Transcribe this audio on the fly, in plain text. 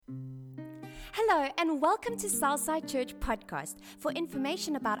Hello and welcome to Southside Church Podcast. For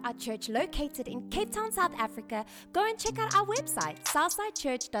information about our church located in Cape Town, South Africa, go and check out our website,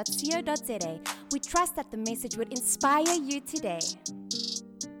 southsidechurch.co.za. We trust that the message would inspire you today.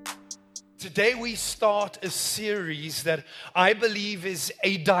 Today we start a series that I believe is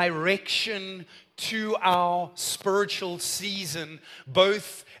a direction to our spiritual season,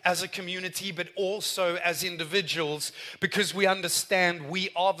 both as a community but also as individuals, because we understand we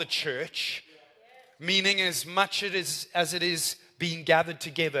are the church, meaning as much as it is being gathered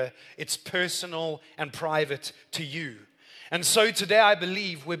together, it's personal and private to you. And so today I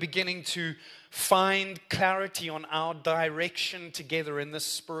believe we're beginning to find clarity on our direction together in this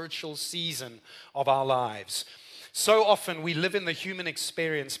spiritual season of our lives. So often we live in the human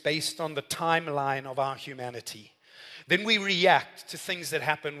experience based on the timeline of our humanity. Then we react to things that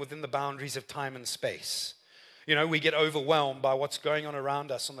happen within the boundaries of time and space. You know, we get overwhelmed by what's going on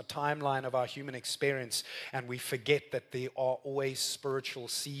around us on the timeline of our human experience, and we forget that there are always spiritual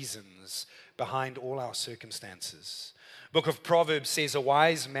seasons behind all our circumstances. Book of Proverbs says a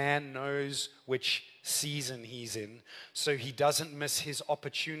wise man knows which season he's in, so he doesn't miss his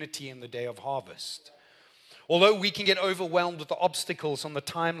opportunity in the day of harvest. Although we can get overwhelmed with the obstacles on the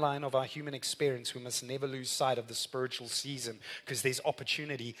timeline of our human experience, we must never lose sight of the spiritual season because there's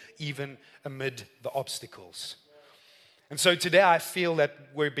opportunity even amid the obstacles. And so today I feel that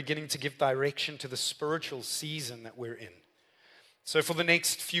we're beginning to give direction to the spiritual season that we're in. So for the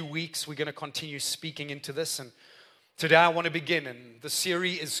next few weeks, we're going to continue speaking into this, and today I want to begin, and the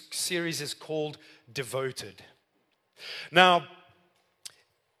series is called Devoted. Now,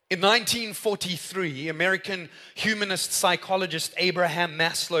 in 1943, American humanist psychologist Abraham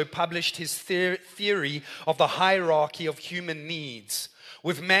Maslow published his theory of the hierarchy of human needs,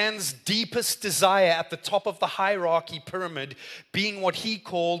 with man's deepest desire at the top of the hierarchy pyramid being what he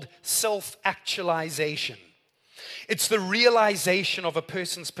called self-actualization. It's the realization of a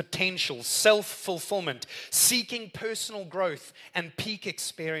person's potential, self-fulfillment, seeking personal growth and peak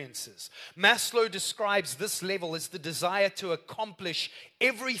experiences. Maslow describes this level as the desire to accomplish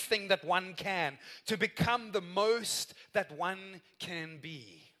everything that one can, to become the most that one can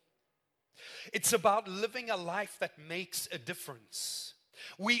be. It's about living a life that makes a difference.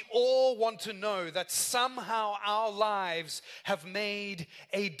 We all want to know that somehow our lives have made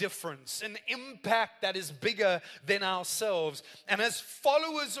a difference, an impact that is bigger than ourselves. And as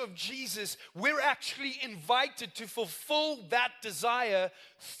followers of Jesus, we're actually invited to fulfill that desire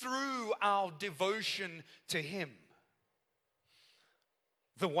through our devotion to Him,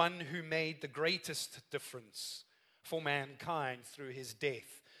 the one who made the greatest difference for mankind through His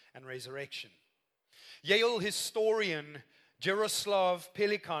death and resurrection. Yale historian Jaroslav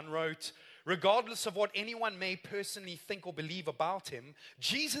Pelikan wrote, "Regardless of what anyone may personally think or believe about him,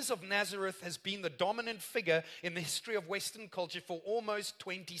 Jesus of Nazareth has been the dominant figure in the history of Western culture for almost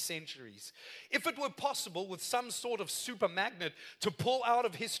 20 centuries. If it were possible with some sort of super magnet to pull out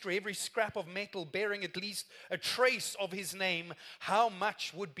of history every scrap of metal bearing at least a trace of his name, how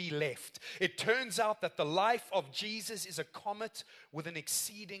much would be left? It turns out that the life of Jesus is a comet with an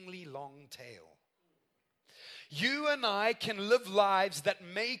exceedingly long tail." You and I can live lives that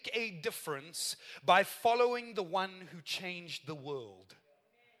make a difference by following the one who changed the world,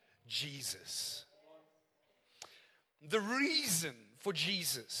 Jesus. The reason for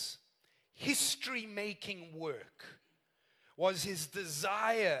Jesus' history-making work was His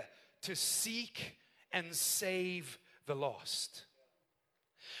desire to seek and save the lost.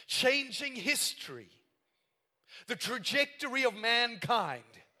 Changing history, the trajectory of mankind,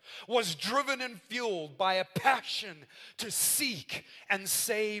 was driven and fueled by a passion to seek and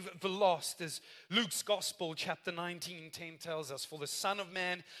save the lost, as Luke's Gospel, chapter 19:10 tells us, "For the Son of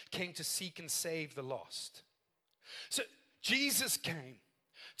Man came to seek and save the lost." So Jesus came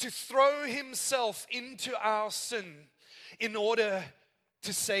to throw Himself into our sin in order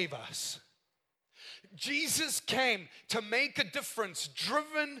to save us. Jesus came to make a difference,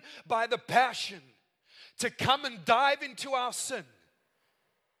 driven by the passion to come and dive into our sin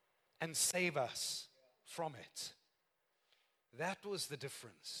and save us from it. That was the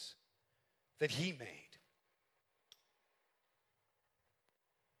difference that He made.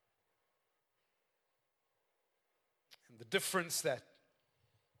 And the difference that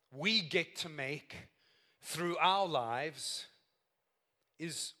we get to make through our lives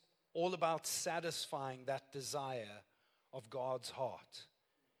is all about satisfying that desire of God's heart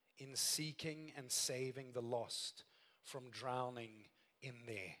in seeking and saving the lost from drowning in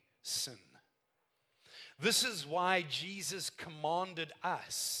their sin. This is why Jesus commanded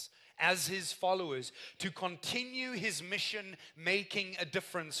us as his followers to continue his mission, making a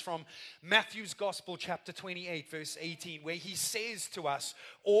difference. From Matthew's Gospel, chapter 28, verse 18, where he says to us,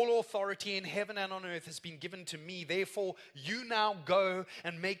 all authority in heaven and on earth has been given to me. Therefore, you now go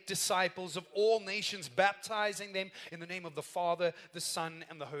and make disciples of all nations, baptizing them in the name of the Father, the Son,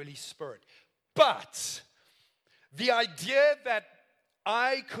 and the Holy Spirit. But the idea that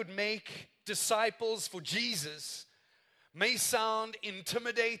I could make disciples for Jesus may sound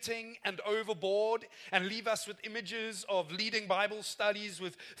intimidating and overboard and leave us with images of leading Bible studies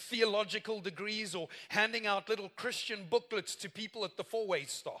with theological degrees or handing out little Christian booklets to people at the four-way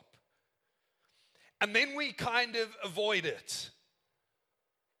stop. And then we kind of avoid it.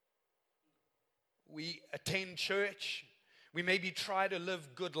 We attend church. We maybe try to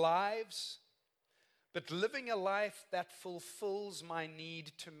live good lives. But living a life that fulfills my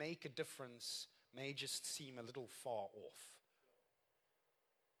need to make a difference may just seem a little far off.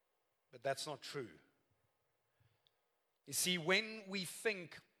 But that's not true. You see, when we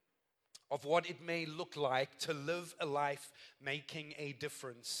think of what it may look like to live a life making a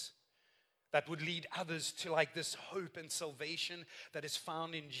difference that would lead others to like this hope and salvation that is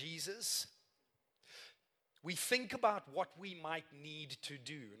found in Jesus, we think about what we might need to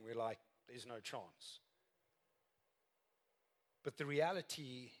do, and we're like, there's no chance. But the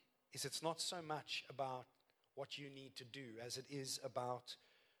reality is it's not so much about what you need to do as it is about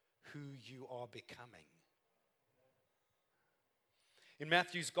who you are becoming. In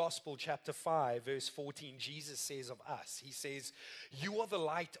Matthew's Gospel, chapter 5, verse 14, Jesus says of us, he says, you are the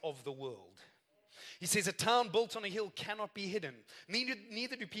light of the world. He says, a town built on a hill cannot be hidden.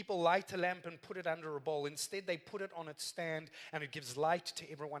 Neither do people light a lamp and put it under a bowl. Instead, they put it on its stand, and it gives light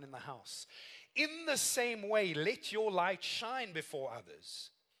to everyone in the house. In the same way, let your light shine before others,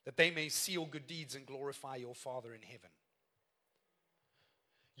 that they may see your good deeds and glorify your Father in heaven.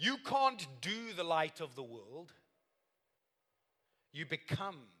 You can't do the light of the world. You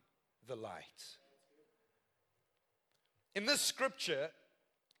become the light. In this scripture,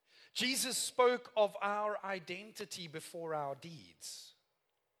 Jesus spoke of our identity before our deeds.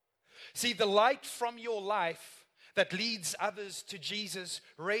 See, the light from your life that leads others to Jesus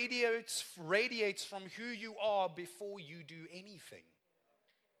radiates from who you are before you do anything.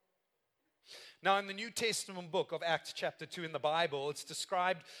 Now, in the New Testament book of Acts chapter 2 in the Bible, it's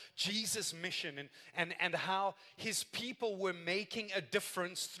described Jesus' mission and how his people were making a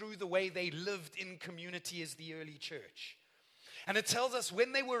difference through the way they lived in community as the early church. And it tells us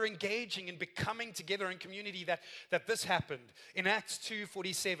when they were engaging and becoming together in community that this happened. In Acts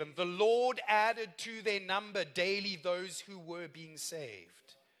 2:47, the Lord added to their number daily those who were being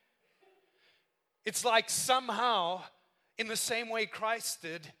saved. It's like somehow, in the same way Christ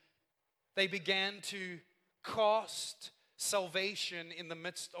did, they began to cast salvation in the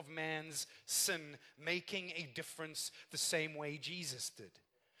midst of man's sin, making a difference the same way Jesus did.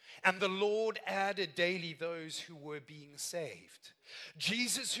 And the Lord added daily those who were being saved.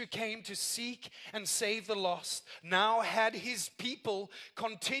 Jesus, who came to seek and save the lost, now had his people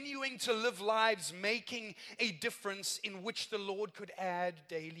continuing to live lives making a difference in which the Lord could add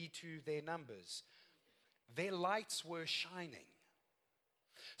daily to their numbers. Their lights were shining.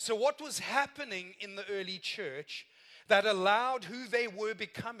 So what was happening in the early church that allowed who they were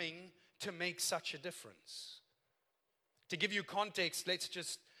becoming to make such a difference? To give you context, let's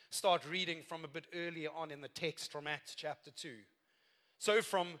just start reading from a bit earlier on in the text from Acts chapter 2. So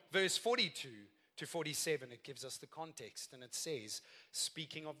from verse 42 to 47, it gives us the context, and it says,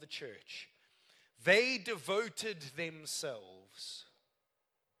 speaking of the church, they devoted themselves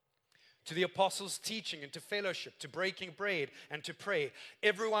to the apostles' teaching and to fellowship, to breaking bread and to prayer.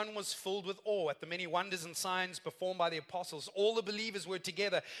 Everyone was filled with awe at the many wonders and signs performed by the apostles. All the believers were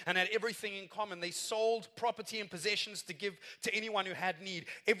together and had everything in common. They sold property and possessions to give to anyone who had need.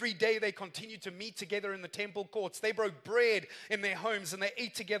 Every day they continued to meet together in the temple courts. They broke bread in their homes and they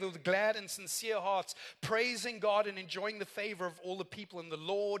ate together with glad and sincere hearts, praising God and enjoying the favor of all the people. And the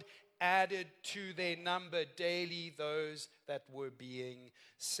Lord added to their number daily those that were being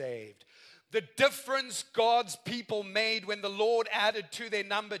saved. The difference God's people made when the Lord added to their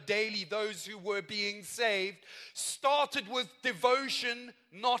number daily those who were being saved started with devotion,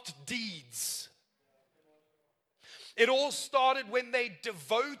 not deeds. It all started when they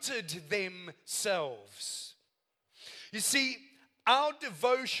devoted themselves. You see, our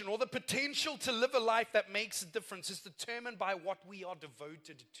devotion or the potential to live a life that makes a difference is determined by what we are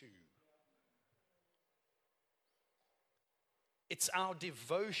devoted to. It's our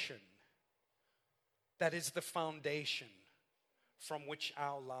devotion that is the foundation from which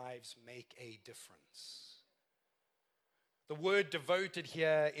our lives make a difference. The word devoted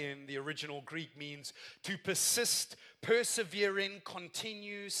here in the original Greek means to persist, persevere in,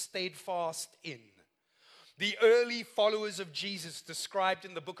 continue, steadfast in. The early followers of Jesus described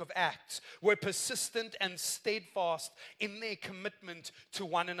in the book of Acts were persistent and steadfast in their commitment to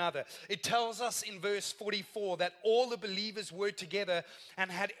one another. It tells us in verse 44 that all the believers were together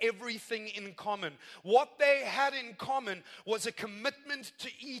and had everything in common. What they had in common was a commitment to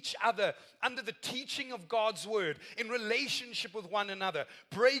each other under the teaching of God's word, in relationship with one another,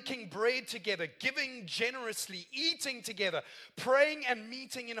 breaking bread together, giving generously, eating together, praying and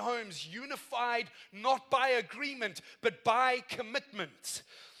meeting in homes, unified not by agreement, but by commitment.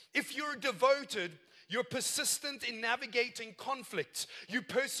 If you're devoted, you're persistent in navigating conflicts. You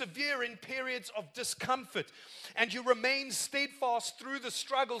persevere in periods of discomfort, and you remain steadfast through the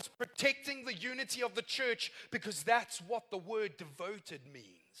struggles, protecting the unity of the church, because that's what the word devoted means.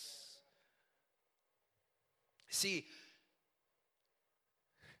 See,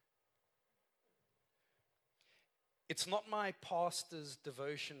 it's not my pastor's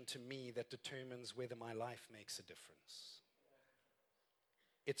devotion to me that determines whether my life makes a difference.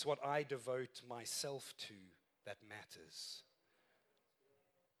 It's what I devote myself to that matters.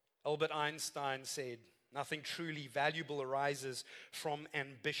 Albert Einstein said, "Nothing truly valuable arises from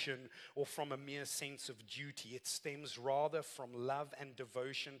ambition or from a mere sense of duty. It stems rather from love and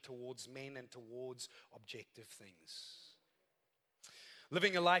devotion towards men and towards objective things."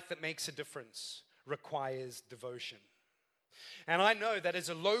 Living a life that makes a difference requires devotion. And I know that as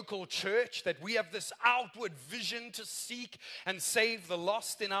a local church that we have this outward vision to seek and save the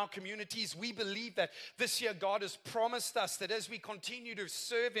lost in our communities. We believe that this year God has promised us that as we continue to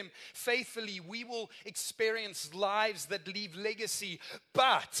serve Him faithfully, we will experience lives that leave legacy.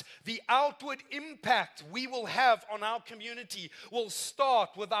 But the outward impact we will have on our community will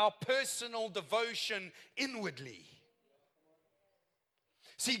start with our personal devotion inwardly.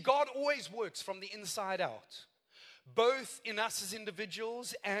 See, God always works from the inside out, both in us as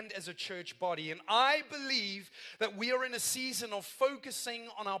individuals and as a church body. And I believe that we are in a season of focusing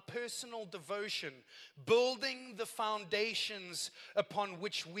on our personal devotion, building the foundations upon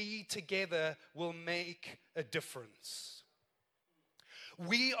which we together will make a difference.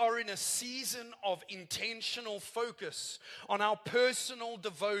 We are in a season of intentional focus on our personal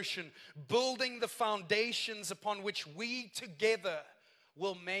devotion, building the foundations upon which we together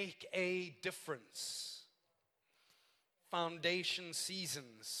will make a difference. Foundation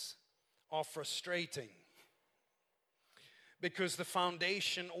seasons are frustrating because the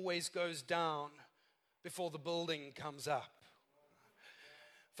foundation always goes down before the building comes up.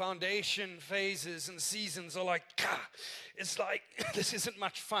 Foundation phases and seasons are like, it's like, this isn't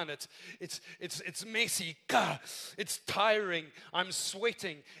much fun. It's messy. It's tiring. I'm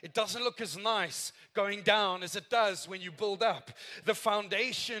sweating. It doesn't look as nice going down as it does when you build up. The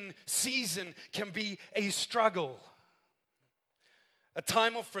foundation season can be a struggle, a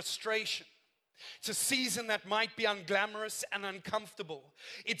time of frustration. It's a season that might be unglamorous and uncomfortable.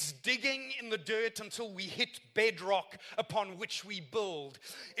 It's digging in the dirt until we hit bedrock upon which we build.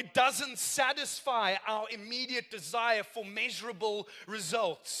 It doesn't satisfy our immediate desire for measurable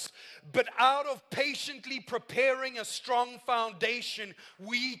results. But out of patiently preparing a strong foundation,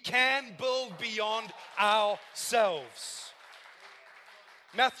 we can build beyond ourselves.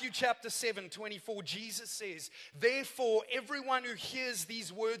 Matthew chapter 7:24, Jesus says, "Therefore, everyone who hears these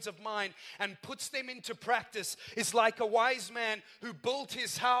words of mine and puts them into practice is like a wise man who built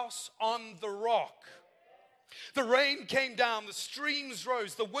his house on the rock. The rain came down, the streams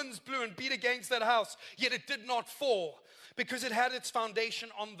rose, the winds blew and beat against that house, yet it did not fall, because it had its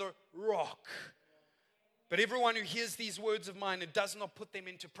foundation on the rock. But everyone who hears these words of mine and does not put them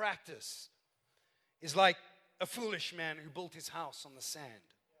into practice is like a foolish man who built his house on the sand.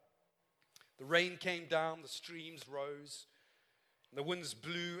 The rain came down, the streams rose, the winds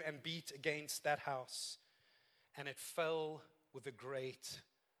blew and beat against that house, and it fell with a great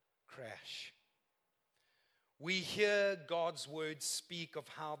crash." We hear God's word speak of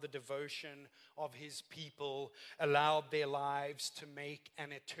how the devotion of His people allowed their lives to make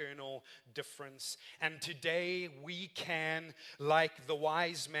an eternal difference. And today we can, like the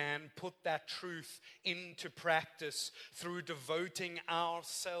wise man, put that truth into practice through devoting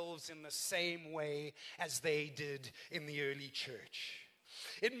ourselves in the same way as they did in the early church.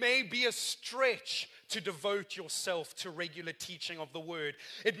 It may be a stretch to devote yourself to regular teaching of the word.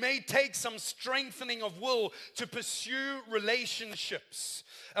 It may take some strengthening of will to pursue relationships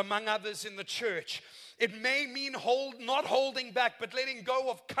among others in the church. It may mean not holding back, but letting go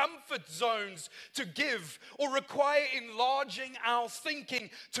of comfort zones to give, or require enlarging our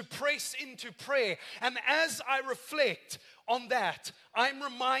thinking to press into prayer. And as I reflect on that, I'm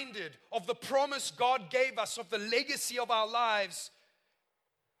reminded of the promise God gave us, of the legacy of our lives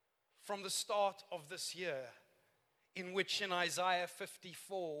from the start of this year, in which in Isaiah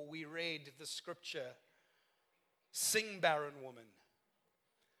 54 we read the scripture, "Sing, barren woman.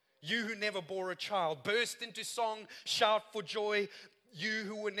 You who never bore a child, burst into song, shout for joy, you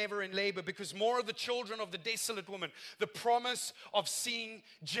who were never in labor, because more of the children of the desolate woman." The promise of seeing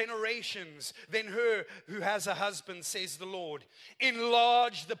generations than her who has a husband, says the Lord.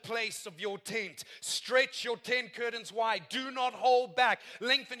 "Enlarge the place of your tent. Stretch your tent curtains wide. Do not hold back.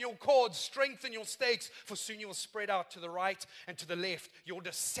 Lengthen your cords. Strengthen your stakes. For soon you will spread out to the right and to the left. Your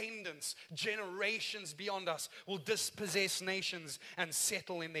descendants, generations beyond us, will dispossess nations and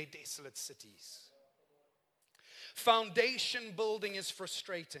settle in their desolate cities." Foundation building is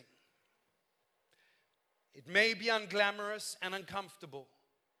frustrating. It may be unglamorous and uncomfortable.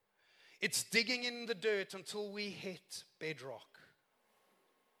 It's digging in the dirt until we hit bedrock.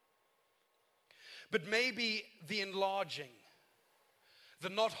 But maybe the enlarging, the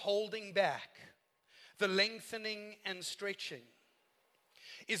not holding back, the lengthening and stretching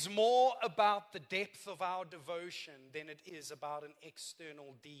is more about the depth of our devotion than it is about an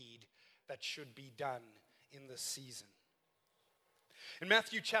external deed that should be done in this season. In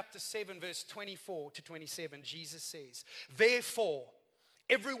Matthew chapter 7, verse 24 to 27, Jesus says, "Therefore,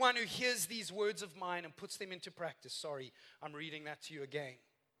 everyone who hears these words of mine and puts them into practice," sorry, I'm reading that to you again,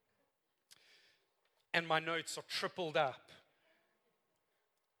 and my notes are tripled up.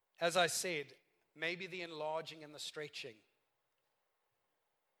 As I said, maybe the enlarging and the stretching,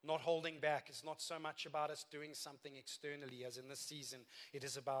 not holding back, is not so much about us doing something externally, as in this season, it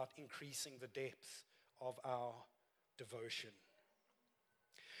is about increasing the depth of our devotion.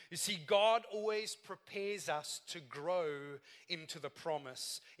 You see, God always prepares us to grow into the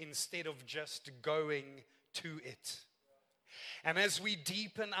promise instead of just going to it. And as we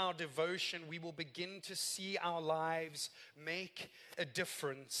deepen our devotion, we will begin to see our lives make a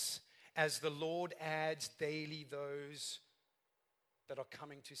difference as the Lord adds daily those that are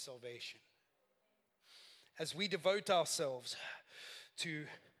coming to salvation. As we devote ourselves to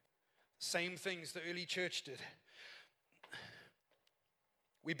same things the early church did,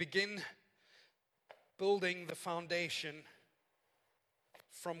 we begin building the foundation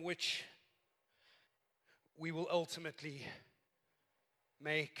from which we will ultimately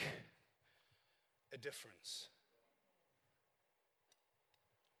make a difference.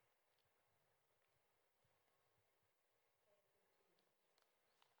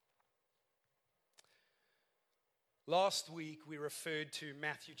 Last week, we referred to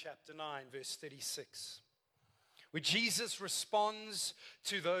Matthew chapter 9, verse 36, where Jesus responds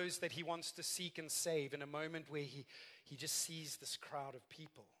to those that he wants to seek and save in a moment where he just sees this crowd of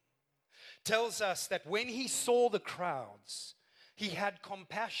people. Tells us that when he saw the crowds, he had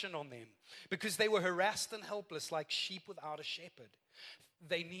compassion on them because they were harassed and helpless like sheep without a shepherd.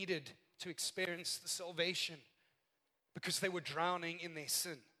 They needed to experience the salvation because they were drowning in their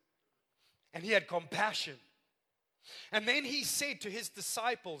sin. And he had compassion. And then he said to his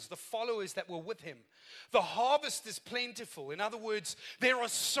disciples, the followers that were with him, "The harvest is plentiful." In other words, there are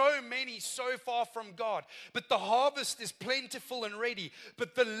so many so far from God, but the harvest is plentiful and ready,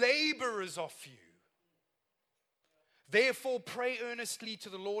 but the laborers are few. "Therefore pray earnestly to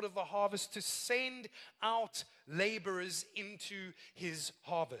the Lord of the harvest to send out laborers into his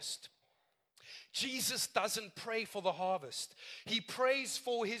harvest." Jesus doesn't pray for the harvest. He prays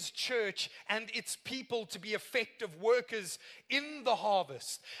for his church and its people to be effective workers in the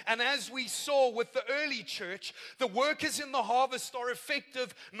harvest. And as we saw with the early church, the workers in the harvest are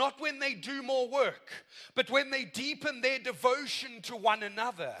effective not when they do more work, but when they deepen their devotion to one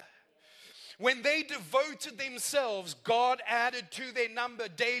another. When they devoted themselves, God added to their number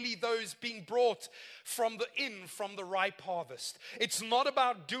daily those being brought from the ripe harvest. It's not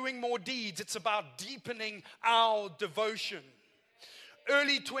about doing more deeds, it's about deepening our devotion.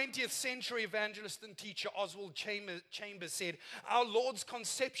 Early 20th century evangelist and teacher Oswald Chambers said, "Our Lord's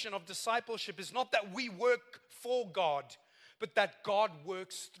conception of discipleship is not that we work for God, but that God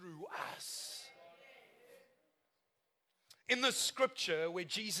works through us." In the scripture where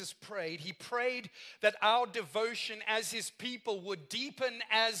Jesus prayed, he prayed that our devotion as his people would deepen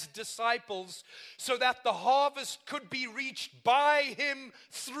as disciples so that the harvest could be reached by him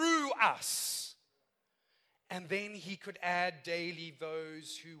through us. And then he could add daily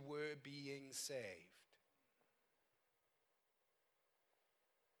those who were being saved.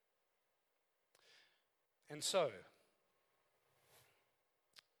 And so,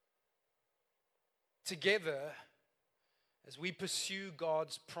 together, as we pursue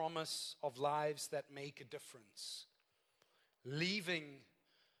God's promise of lives that make a difference, leaving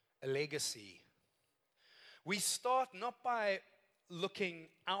a legacy, we start not by looking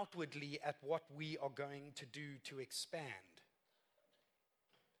outwardly at what we are going to do to expand,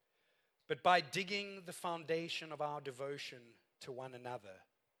 but by digging the foundation of our devotion to one another.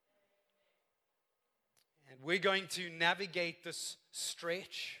 And we're going to navigate this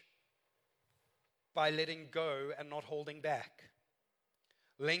stretch by letting go and not holding back,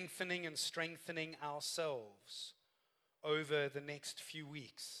 lengthening and strengthening ourselves over the next few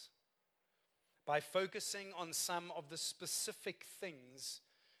weeks, by focusing on some of the specific things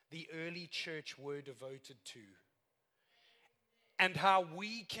the early church were devoted to, and how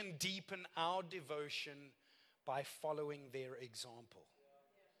we can deepen our devotion by following their example.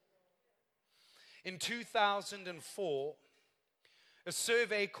 In 2004, a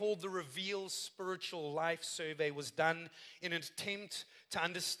survey called the Reveal Spiritual Life Survey was done in an attempt to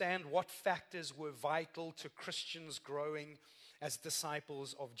understand what factors were vital to Christians growing as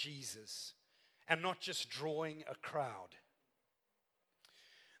disciples of Jesus and not just drawing a crowd.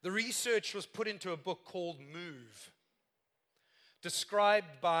 The research was put into a book called Move,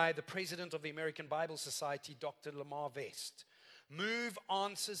 described by the president of the American Bible Society, Dr. Lamar Vest. Move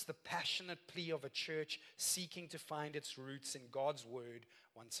answers the passionate plea of a church seeking to find its roots in God's word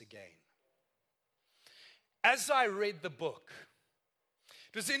once again. As I read the book,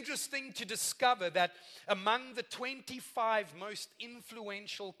 it was interesting to discover that among the 25 most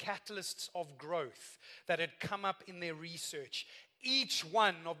influential catalysts of growth that had come up in their research, each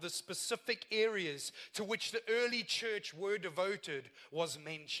one of the specific areas to which the early church were devoted was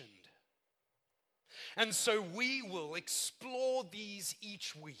mentioned. And so we will explore these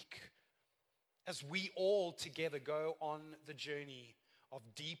each week as we all together go on the journey of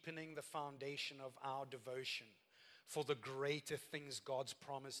deepening the foundation of our devotion for the greater things God's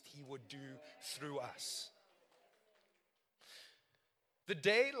promised He would do through us. The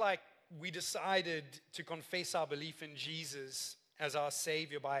day like we decided to confess our belief in Jesus as our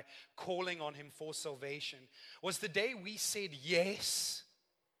Savior by calling on Him for salvation was the day we said yes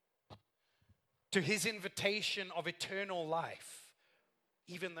to His invitation of eternal life,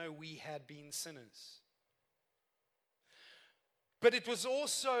 even though we had been sinners. But it was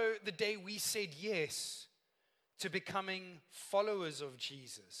also the day we said yes to becoming followers of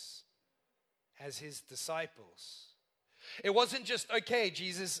Jesus as His disciples. It wasn't just, okay,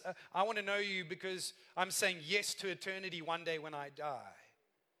 Jesus, I want to know you because I'm saying yes to eternity one day when I die.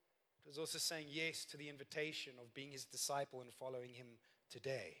 It was also saying yes to the invitation of being His disciple and following Him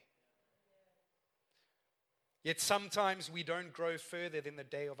today. Yet sometimes we don't grow further than the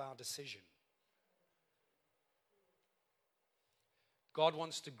day of our decision. God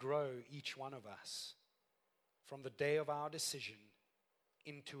wants to grow each one of us from the day of our decision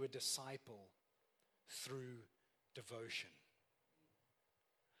into a disciple through devotion.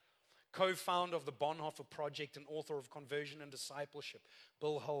 Co-founder of the Bonhoeffer Project and author of Conversion and Discipleship,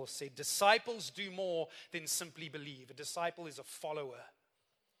 Bill Hull, said, "Disciples do more than simply believe. A disciple is a follower.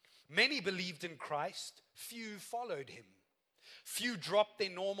 Many believed in Christ, few followed Him. Few dropped their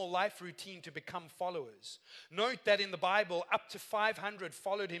normal life routine to become followers. Note that in the Bible, up to 500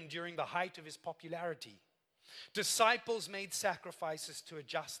 followed Him during the height of His popularity. Disciples made sacrifices to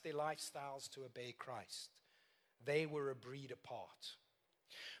adjust their lifestyles to obey Christ. They were a breed apart.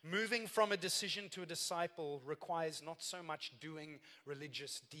 Moving from a decision to a disciple requires not so much doing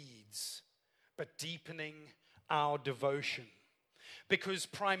religious deeds, but deepening our devotion. Because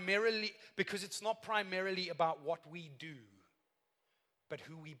it's not primarily about what we do, but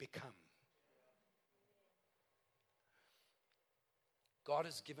who we become. God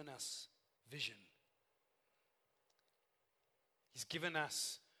has given us vision. He's given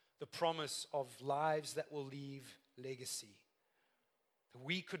us the promise of lives that will leave legacy. That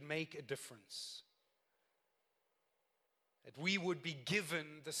we could make a difference. That we would be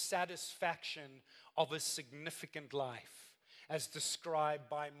given the satisfaction of a significant life, as described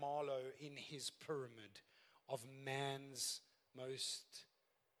by Marlowe in his pyramid of man's most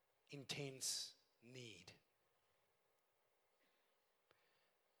intense need.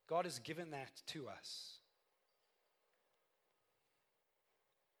 God has given that to us.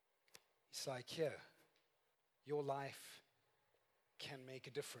 It's like, here, your life can make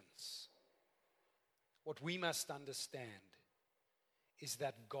a difference. What we must understand is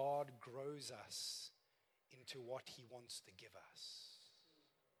that God grows us into what He wants to give us.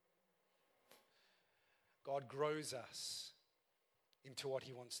 God grows us into what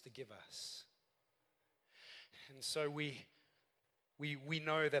He wants to give us. And so we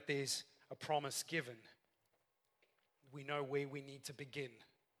know that there's a promise given. We know where we need to begin.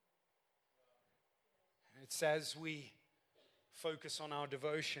 And it's as we focus on our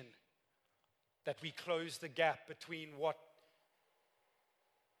devotion that we close the gap between what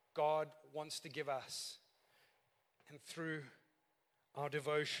God wants to give us, and through our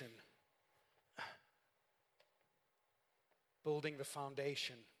devotion, building the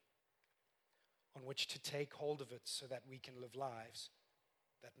foundation on which to take hold of it so that we can live lives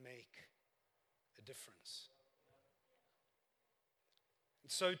that make a difference.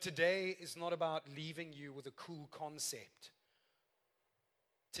 And so today is not about leaving you with a cool concept.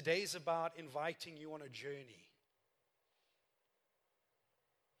 Today is about inviting you on a journey.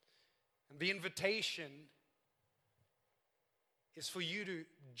 And the invitation is for you to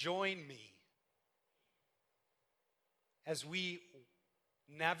join me as we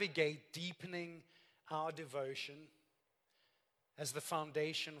navigate deepening our devotion as the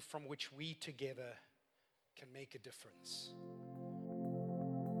foundation from which we together can make a difference.